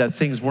especially, that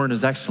things weren't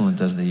as excellent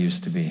as they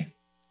used to be.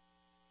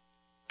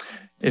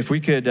 If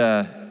we could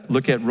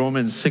look at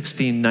Romans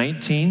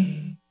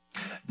 16:19.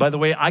 By the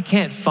way, I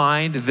can't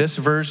find this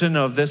version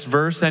of this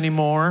verse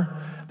anymore.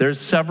 There's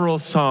several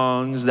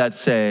songs that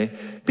say,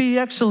 be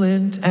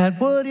excellent at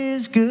what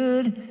is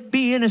good,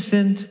 be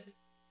innocent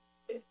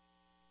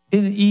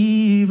in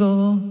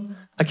evil.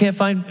 I can't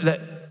find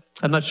that.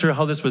 I'm not sure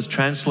how this was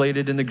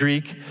translated in the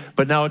Greek,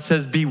 but now it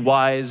says be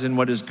wise in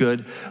what is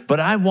good. But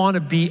I want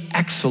to be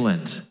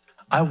excellent.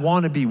 I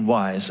want to be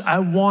wise. I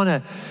want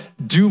to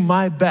do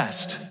my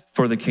best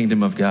for the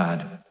kingdom of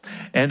God.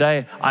 And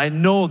I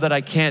know that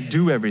I can't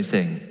do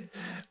everything.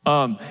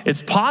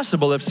 It's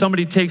possible if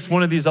somebody takes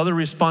one of these other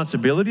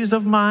responsibilities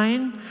of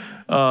mine,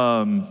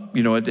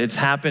 it's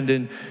happened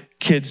in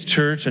kids'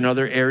 church and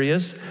other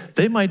areas,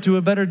 they might do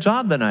a better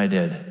job than I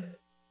did.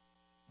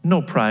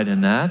 No pride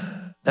in that.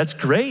 That's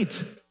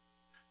great.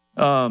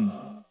 I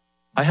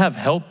have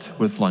helped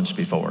with lunch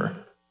before.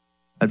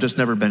 I've just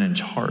never been in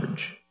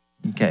charge.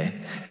 Okay.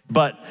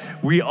 But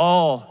we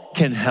all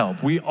can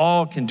help. We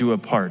all can do a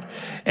part.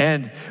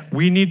 And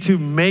we need to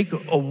make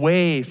a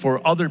way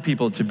for other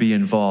people to be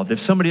involved. If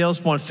somebody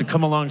else wants to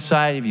come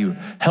alongside of you,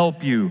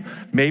 help you,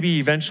 maybe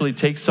eventually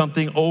take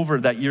something over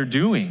that you're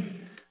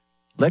doing,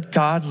 let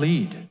God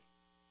lead.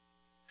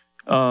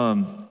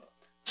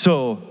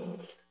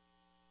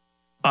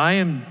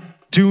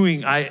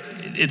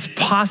 It's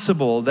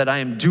possible that I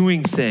am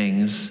doing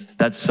things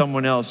that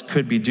someone else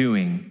could be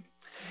doing.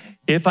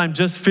 If I'm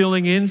just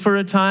filling in for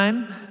a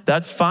time,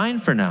 that's fine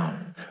for now.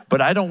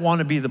 But I don't want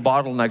to be the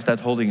bottleneck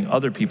that's holding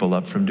other people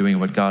up from doing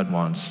what God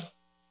wants.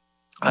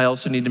 I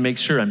also need to make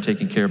sure I'm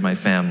taking care of my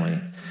family.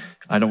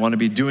 I don't want to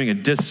be doing a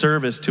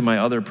disservice to my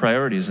other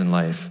priorities in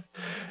life.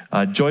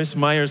 Joyce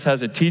Myers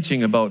has a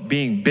teaching about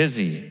being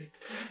busy.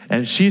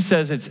 And she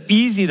says it's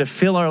easy to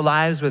fill our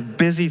lives with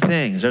busy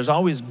things. There's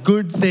always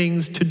good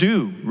things to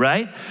do,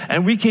 right?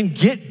 And we can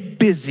get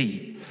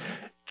busy.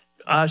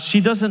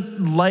 She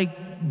doesn't like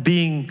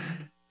being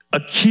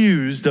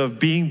accused of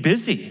being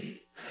busy.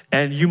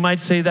 And you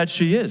might say that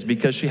she is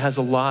because she has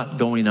a lot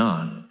going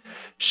on.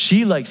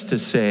 She likes to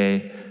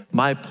say,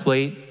 my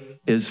plate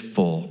is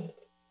full.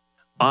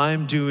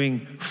 I'm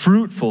doing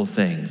fruitful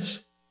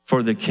things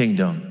for the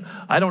kingdom.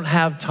 I don't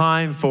have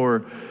time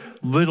for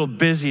little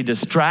busy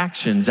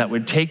distractions that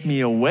would take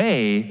me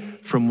away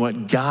from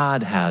what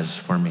God has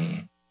for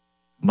me.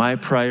 My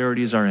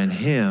priorities are in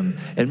Him,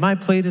 and my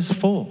plate is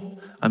full.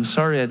 I'm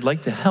sorry, I'd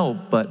like to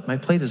help, but my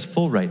plate is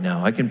full right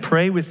now. I can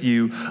pray with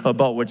you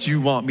about what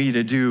you want me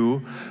to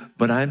do,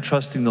 but I'm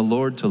trusting the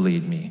Lord to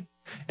lead me.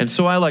 And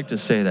so I like to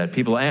say that.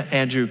 People,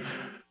 Andrew,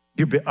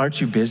 aren't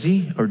you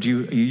busy? Or do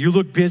you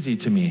look busy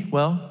to me?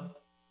 Well,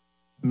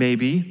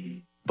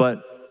 maybe,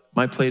 but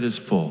my plate is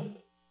full.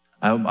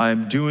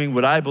 I'm doing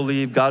what I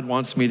believe God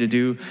wants me to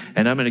do,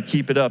 and I'm going to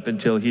keep it up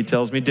until He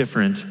tells me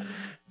different.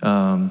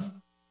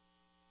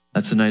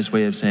 That's a nice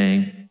way of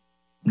saying,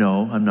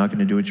 no, I'm not going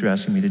to do what you're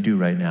asking me to do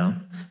right now.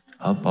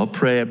 I'll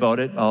pray about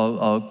it.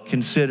 I'll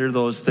consider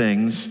those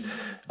things.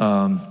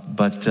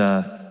 But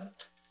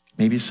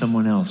maybe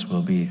someone else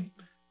will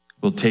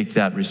take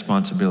that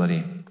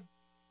responsibility.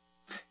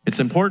 It's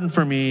important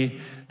for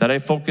me that I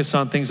focus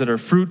on things that are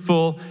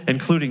fruitful,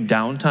 including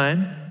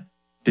downtime.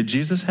 Did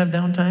Jesus have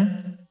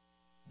downtime?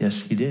 Yes,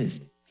 He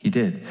did. He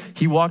did.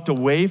 He walked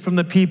away from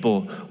the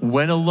people,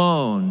 went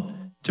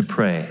alone to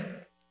pray.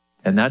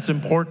 And that's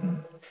important.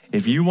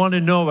 If you want to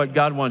know what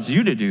God wants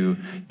you to do,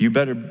 you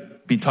better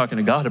be talking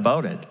to God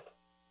about it.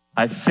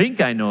 I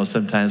think I know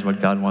sometimes what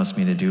God wants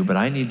me to do, but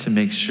I need to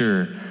make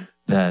sure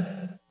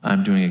that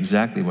I'm doing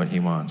exactly what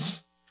He wants.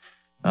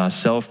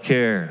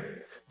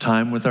 Self-care,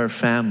 time with our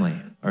family,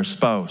 our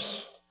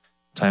spouse,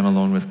 time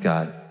alone with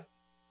God.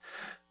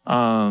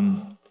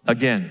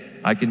 Again,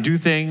 I can do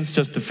things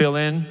just to fill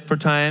in for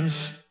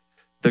times.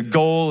 The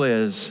goal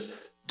is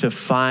to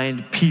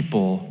find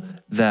people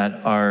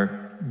that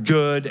are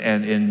good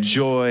and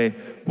enjoy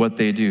what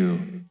they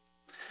do.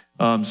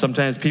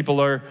 Sometimes people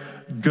are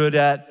good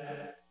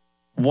at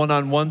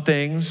one-on-one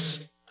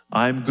things.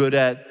 I'm good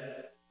at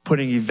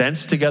putting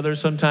events together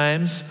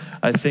sometimes.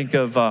 I think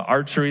of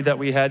archery that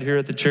we had here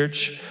at the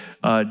church.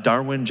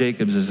 Darwin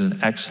Jacobs is an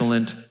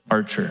excellent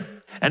archer,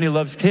 and he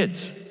loves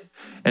kids.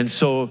 And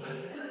so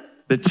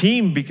the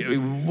team,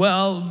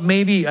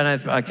 maybe, and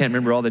I can't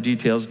remember all the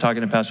details,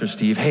 talking to Pastor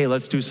Steve, hey,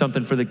 let's do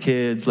something for the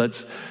kids.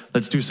 Let's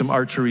do some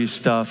archery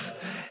stuff.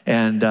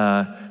 And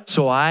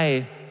so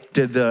I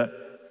did the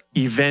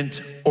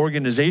event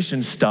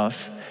organization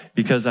stuff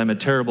because I'm a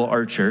terrible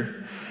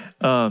archer.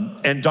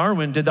 And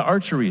Darwin did the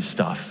archery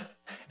stuff.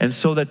 And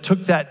so that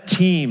took that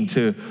team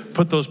to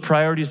put those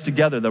priorities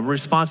together. The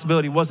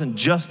responsibility wasn't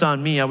just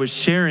on me. I was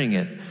sharing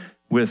it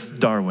with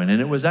Darwin, and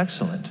it was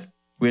excellent.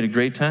 We had a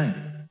great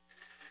time.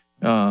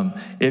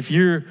 If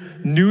you're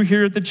new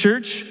here at the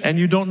church and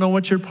you don't know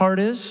what your part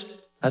is,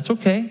 that's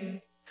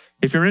okay.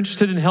 If you're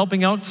interested in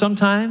helping out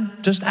sometime,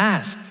 just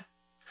ask.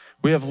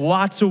 We have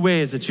lots of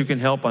ways that you can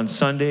help on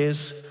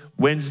Sundays,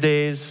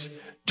 Wednesdays,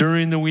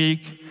 during the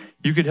week.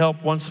 You could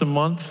help once a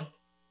month,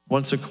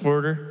 once a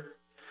quarter.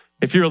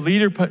 If you're a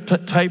leader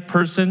type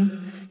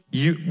person,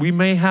 we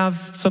may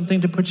have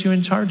something to put you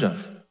in charge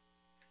of.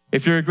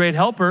 If you're a great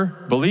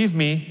helper, believe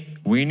me,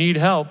 we need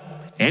help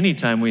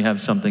anytime we have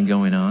something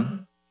going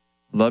on.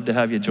 Love to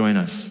have you join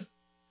us.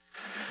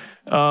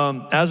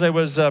 As I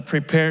was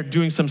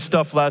doing some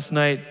stuff last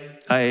night,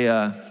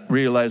 I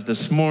realized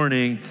this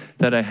morning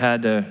that I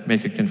had to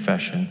make a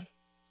confession.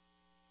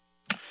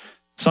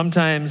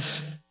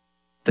 Sometimes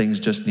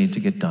things just need to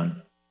get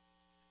done.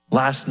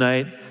 Last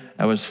night,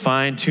 I was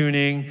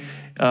fine-tuning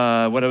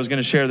what I was going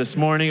to share this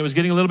morning. It was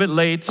getting a little bit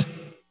late.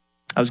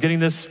 I was getting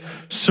this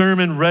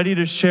sermon ready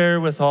to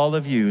share with all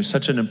of you,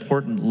 such an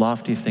important,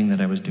 lofty thing that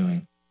I was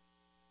doing.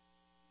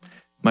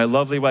 My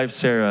lovely wife,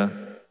 Sarah,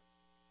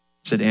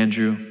 said,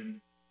 Andrew,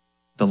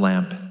 the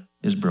lamp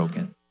is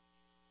broken.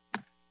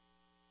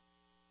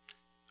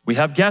 We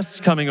have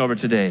guests coming over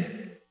today.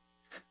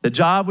 The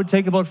job would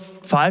take about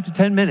 5 to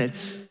 10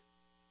 minutes.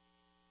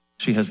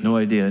 She has no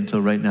idea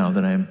until right now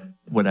that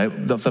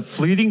the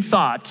fleeting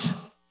thought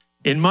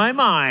in my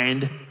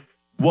mind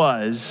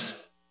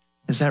was,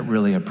 is that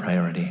really a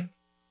priority?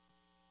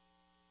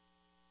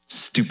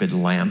 Stupid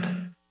lamp.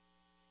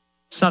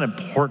 It's not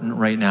important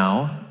right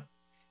now.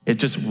 It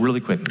just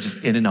really quick,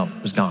 just in and out,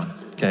 it was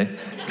gone, okay?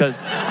 Because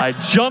I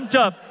jumped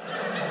up,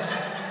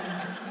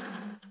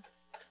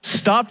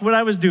 stopped what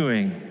I was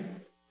doing,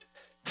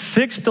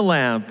 fixed the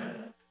lamp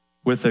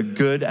with a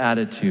good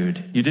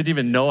attitude. You didn't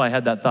even know I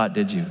had that thought,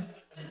 did you?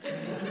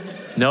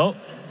 No,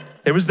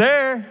 it was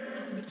there.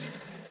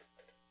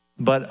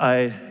 But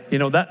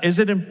is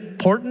it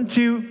important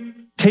to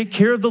take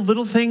care of the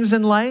little things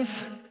in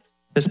life,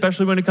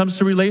 especially when it comes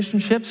to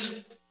relationships?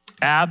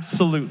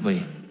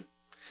 Absolutely.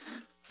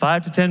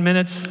 5 to 10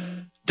 minutes,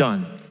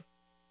 done.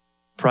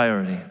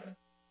 Priority.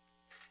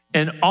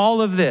 And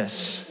all of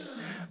this,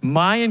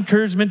 my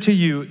encouragement to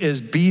you is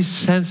be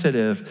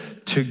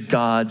sensitive to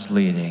God's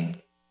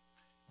leading.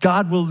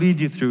 God will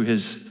lead you through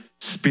his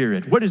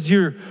Spirit. What is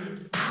your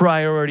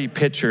priority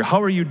picture?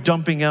 How are you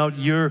dumping out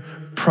your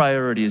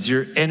priorities,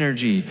 your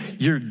energy,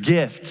 your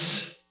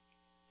gifts?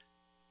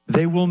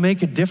 They will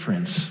make a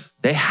difference.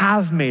 They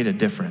have made a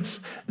difference.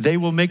 They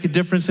will make a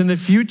difference in the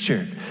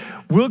future.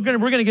 We're going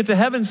to get to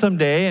heaven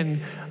someday,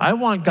 and I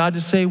want God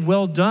to say,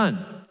 well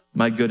done,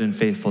 my good and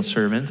faithful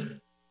servant.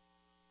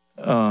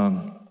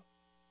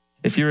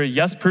 If you're a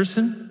yes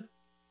person,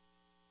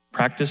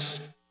 practice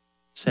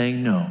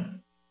saying no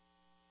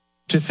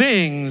to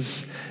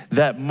things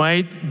that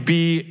might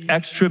be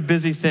extra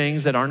busy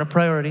things that aren't a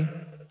priority.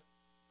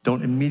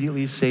 Don't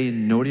immediately say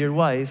no to your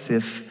wife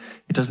if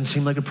it doesn't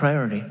seem like a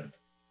priority,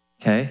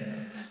 okay?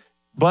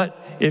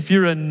 But if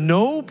you're a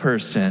no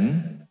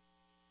person,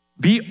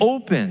 be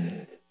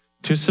open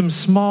to some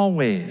small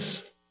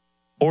ways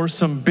or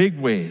some big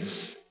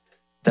ways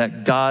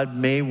that God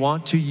may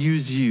want to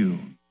use you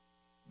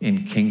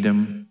in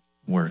kingdom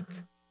work.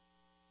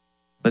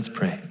 Let's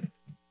pray.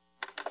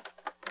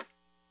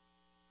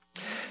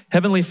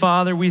 Heavenly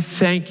Father, we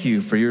thank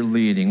you for your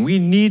leading. We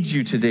need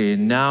you today,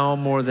 now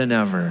more than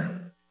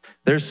ever.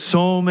 There's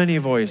so many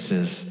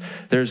voices.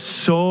 There's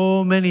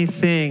so many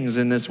things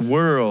in this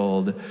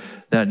world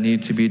that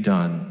need to be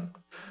done.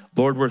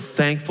 Lord, we're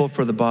thankful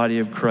for the body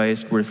of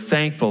Christ. We're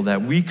thankful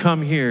that we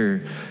come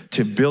here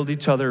to build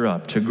each other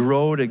up, to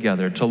grow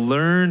together, to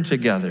learn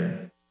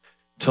together,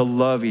 to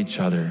love each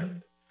other.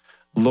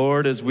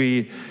 Lord, as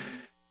we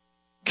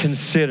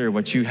consider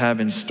what you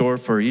have in store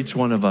for each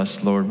one of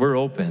us, Lord, we're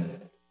open.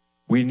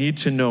 We need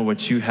to know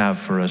what you have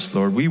for us,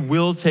 Lord. We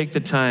will take the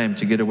time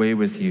to get away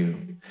with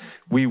you.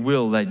 We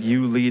will let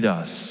you lead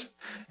us.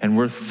 And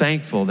we're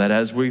thankful that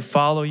as we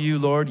follow you,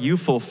 Lord, you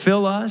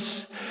fulfill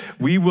us.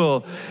 We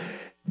will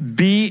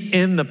be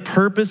in the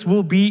purpose.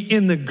 We'll be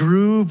in the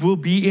groove. We'll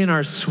be in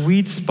our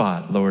sweet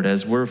spot, Lord,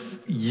 as we're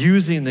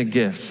using the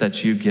gifts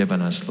that you've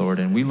given us, Lord.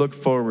 And we look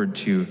forward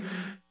to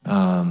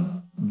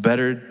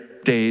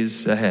better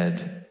days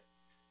ahead.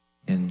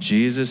 In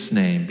Jesus'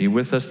 name, be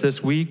with us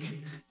this week.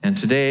 And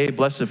today,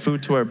 bless the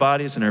food to our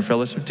bodies and our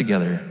fellowship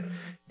together.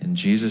 In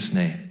Jesus'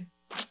 name,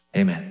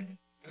 amen.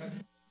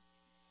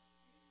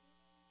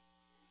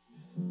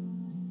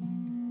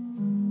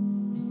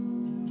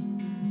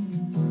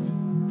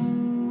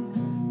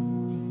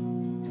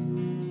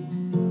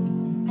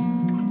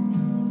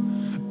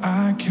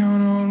 I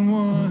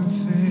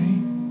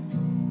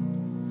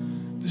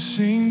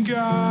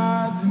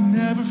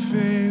never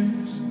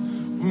fails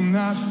will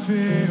not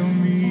fail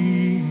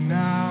me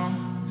now.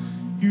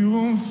 You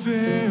won't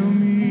fail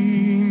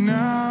me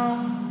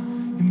now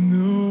in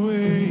the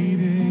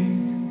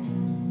waiting.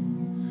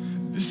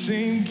 The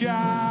same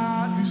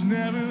God who's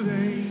never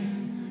late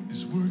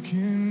is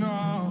working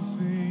all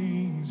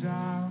things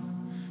out.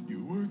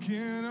 You're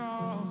working all